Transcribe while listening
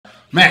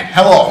Man,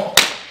 hello,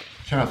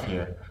 Kenneth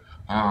here,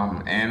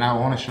 and I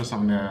want to show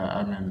something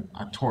that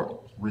I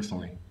taught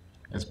recently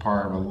as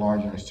part of a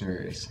larger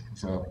series.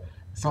 So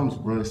it sounds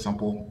really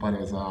simple, but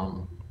as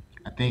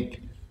I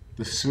think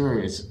the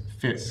series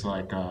fits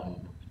like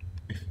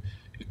if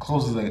it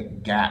closes a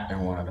gap in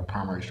one of the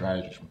primary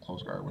strategies from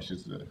close guard, which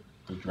is the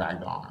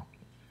drag the arm.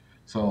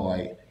 So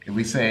like if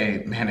we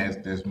say,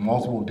 man, there's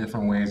multiple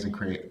different ways to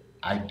create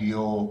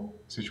ideal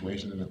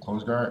situations in the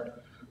close guard.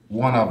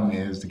 One of them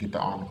is to get the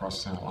arm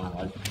across the center line.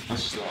 Like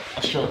let's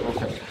show it real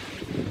quick.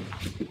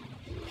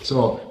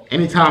 So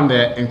anytime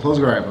that in close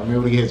guard, if I'm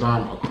able to get his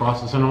arm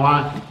across the center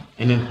line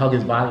and then hug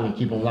his body and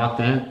keep him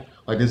locked in,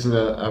 like this is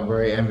a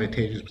very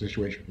advantageous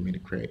situation for me to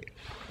create,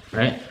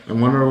 right?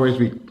 And one of the ways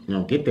we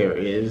get there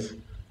is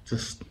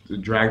to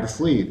drag the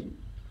sleeve.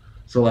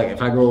 So like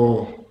if I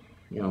go,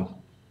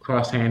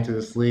 cross hand to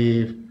the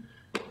sleeve,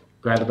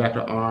 grab the back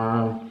of the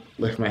arm,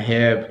 lift my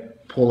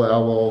hip, pull the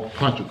elbow,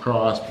 punch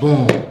across,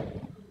 boom.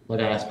 Like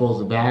I expose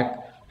the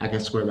back, I can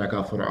square back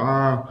up for the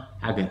arm,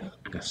 I can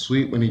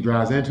sweep when he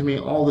drives into me,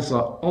 all this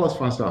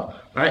fun stuff,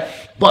 right?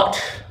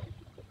 But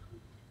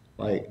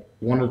like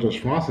one of the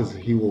responses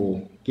he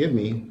will give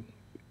me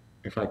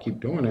if I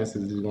keep doing this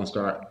is he's gonna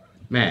start,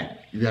 man,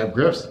 you have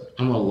grips,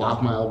 I'm gonna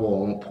lock my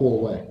elbow, I'm gonna pull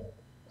away.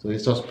 So he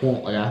starts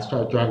pulling, like I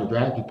start trying to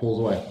drag, he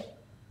pulls away,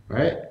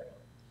 right?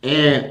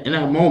 And in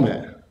that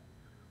moment,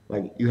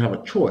 like you have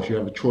a choice. You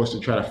have a choice to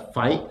try to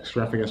fight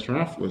strength against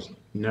strength, which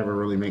never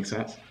really makes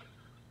sense.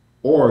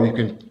 Or you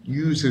can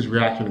use his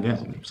reaction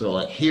against him. So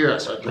like here, I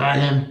start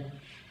dragging,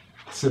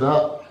 sit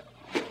up,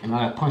 and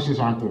I punch his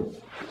arm through.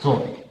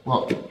 So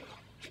look,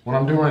 what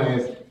I'm doing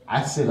is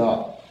I sit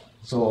up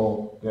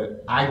so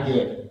that I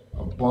get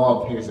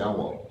above his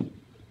elbow.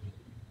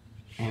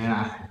 And then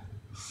I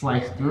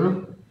slice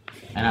through,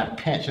 and I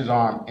pinch his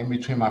arm in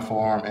between my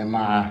forearm and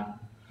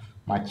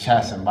my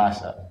chest and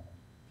bicep.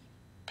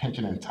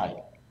 Pinching it tight.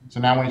 So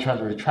now when he tries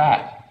to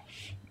retract,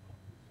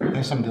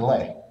 there's some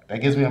delay. That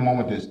gives me a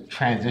moment to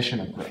transition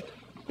a grip.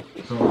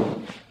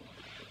 So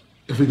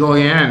if we go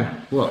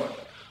again,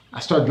 look, I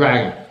start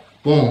dragging,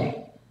 boom,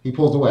 he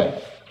pulls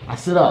away. I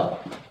sit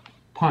up,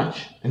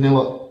 punch, and then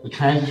look, the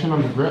transition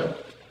of the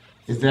grip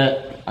is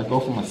that I go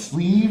from a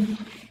sleeve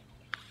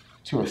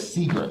to a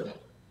C grip,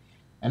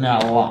 and then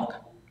I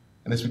lock.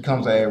 And this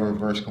becomes a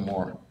reverse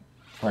Kimura,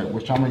 right,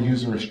 which I'm gonna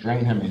use to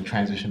restrain him and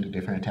transition to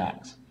different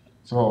attacks.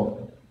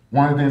 So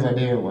one of the things I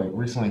did like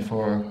recently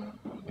for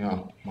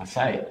my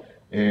site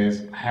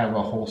is I have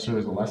a whole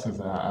series of lessons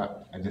that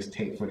I just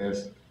take for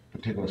this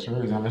particular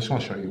series. And I'm just going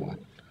to show you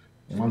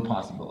one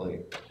possibility,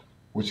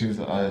 which is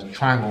a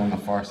triangle on the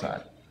far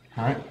side.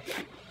 All right.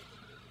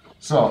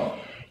 So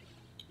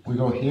we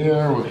go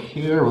here,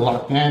 we're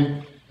locked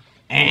in,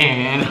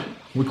 and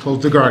we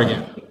close the guard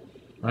again.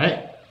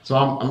 Right. So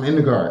I'm in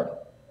the guard.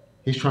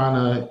 He's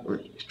trying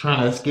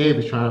to escape.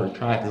 He's trying to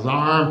retract his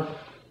arm.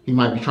 He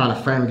might be trying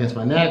to frame against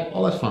my neck.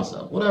 All that fun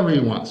stuff. Whatever he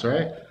wants.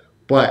 Right.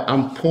 But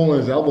I'm pulling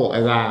his elbow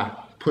as I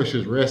push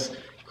his wrist,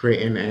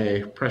 creating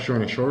a pressure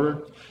on his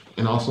shoulder,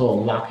 and also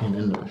locking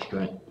in the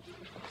restraint.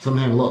 So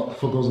then look,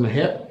 foot goes in the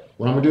hip.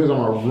 What I'm gonna do is I'm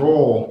gonna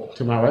roll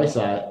to my right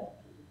side,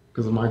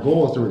 because my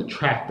goal is to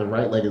retract the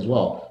right leg as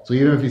well. So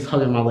even if he's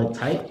hugging my leg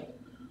tight,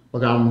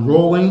 look, I'm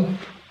rolling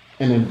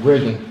and then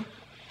bridging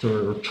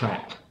to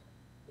retract.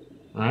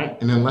 All right,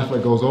 and then left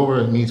leg goes over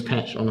and knees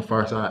pinch on the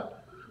far side.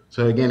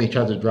 So again, he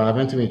tries to drive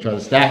into me, he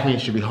tries to stack me,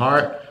 it should be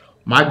hard.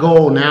 My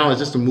goal now is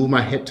just to move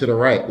my hip to the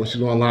right, which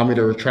is gonna allow me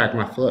to retract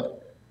my foot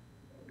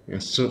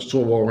and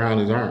swivel around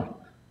his arm.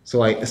 So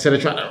like, instead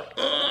of trying to,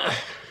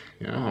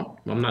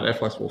 I'm not that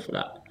flexible for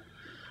that.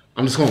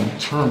 I'm just gonna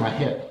turn my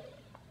hip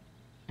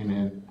and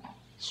then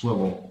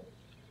swivel,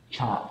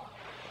 chop,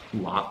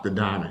 lock the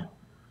diamond.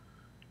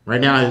 Right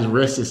now his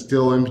wrist is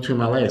still in between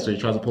my legs, so he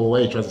tries to pull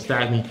away, he tries to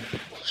stack me.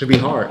 Should be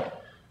hard.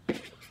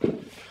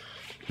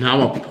 Now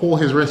I'm gonna pull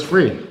his wrist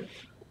free,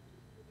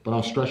 but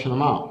I'm stretching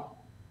him out.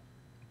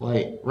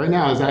 Like right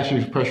now it's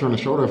actually pressure on the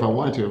shoulder if I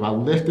wanted to. If I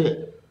lift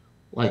it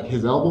like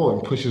his elbow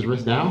and push his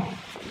wrist down,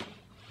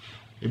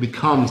 it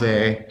becomes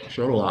a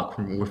shoulder lock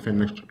from within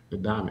the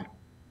diamond.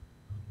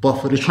 But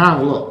for the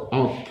triangle, look,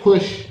 I'm gonna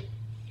push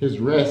his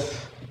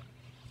wrist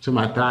to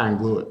my thigh and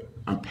glue it.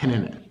 I'm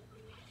pinning it.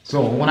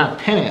 So when I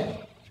pin it,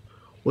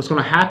 what's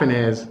gonna happen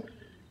is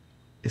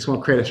it's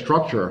gonna create a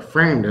structure, a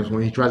frame that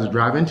when he tries to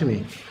drive into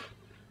me,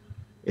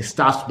 it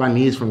stops my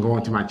knees from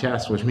going to my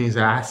chest, which means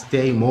that I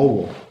stay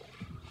mobile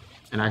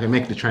and I can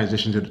make the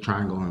transition to the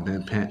triangle and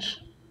then pinch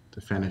to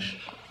finish.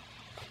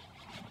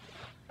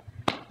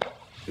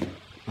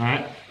 All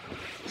right,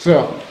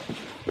 so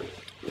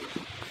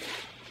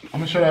I'm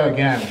gonna show that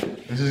again.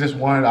 This is just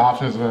one of the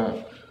options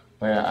that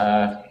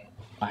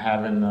I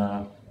have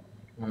on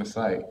the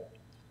site,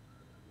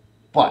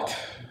 but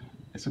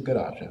it's a good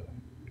option,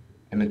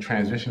 and the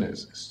transition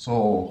is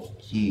so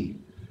key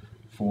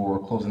for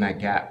closing that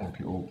gap when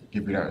people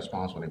give you that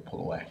response when they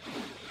pull away.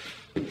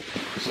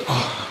 So,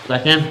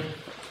 back in.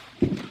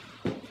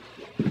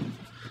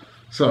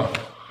 So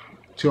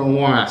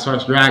 2-on-1, I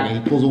starts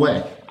dragging, he pulls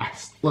away.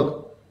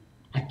 Look,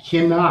 I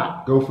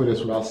cannot go for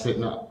this without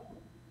sitting up.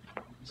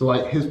 So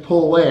like his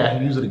pull away, I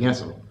can use it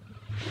against him.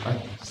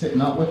 Like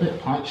sitting up with it,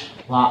 punch,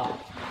 lock,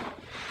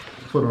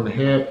 foot on the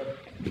hip,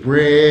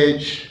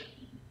 bridge,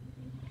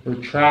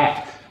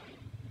 retract,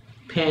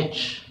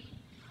 pinch,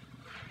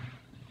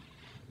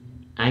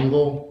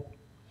 angle,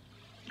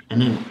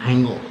 and then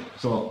angle.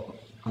 So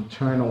I'm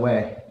turning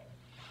away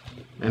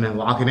and then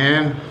lock it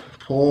in,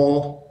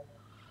 pull.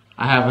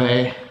 I have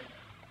a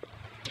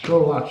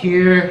shoulder lock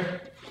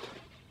here.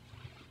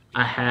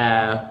 I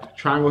have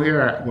triangle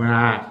here. When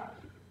I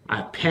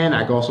pin,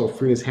 I can also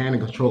free his hand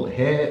and control the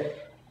head.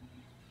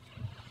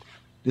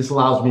 This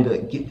allows me to,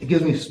 it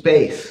gives me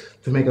space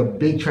to make a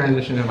big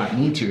transition if I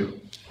need to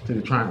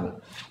the triangle.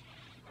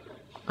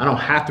 I don't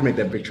have to make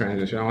that big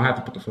transition. I don't have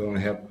to put the foot on the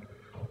hip.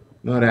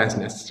 None of that's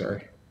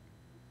necessary.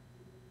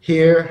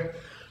 Here,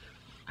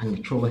 I can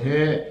control the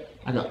head.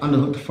 I can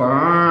underhook the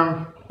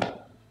forearm,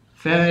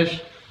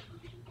 finish.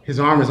 His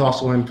arm is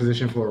also in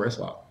position for a wrist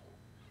lock,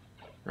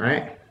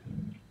 right?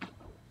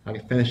 I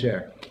can finish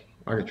there.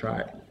 I can try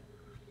it.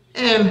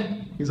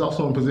 And he's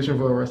also in position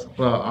for a wrist,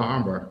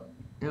 arm bar.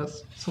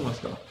 Yes, so much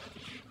stuff.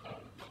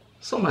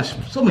 So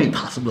many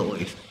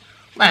possibilities.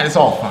 Man, it's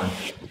all fun.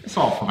 It's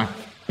all fun.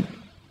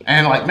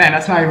 And like, man,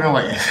 that's not even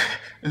like,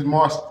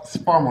 it's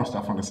far more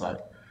stuff on the site.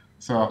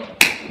 So,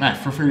 man,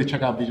 feel free to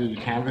check out BJJ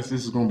Canvas.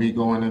 This is going to be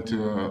going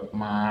into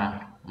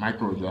my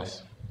micro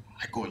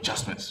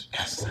adjustments.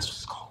 Yes, that's what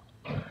it's called.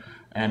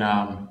 And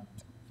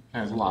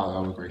there's a lot of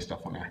other great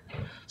stuff on there.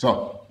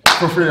 So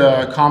feel free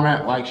to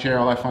comment, like, share,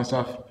 all that fun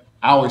stuff.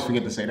 I always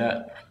forget to say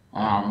that.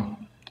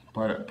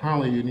 But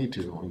apparently you need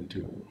to on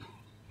YouTube.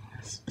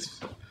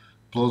 It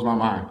blows my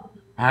mind.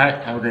 All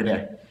right, have a great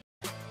day.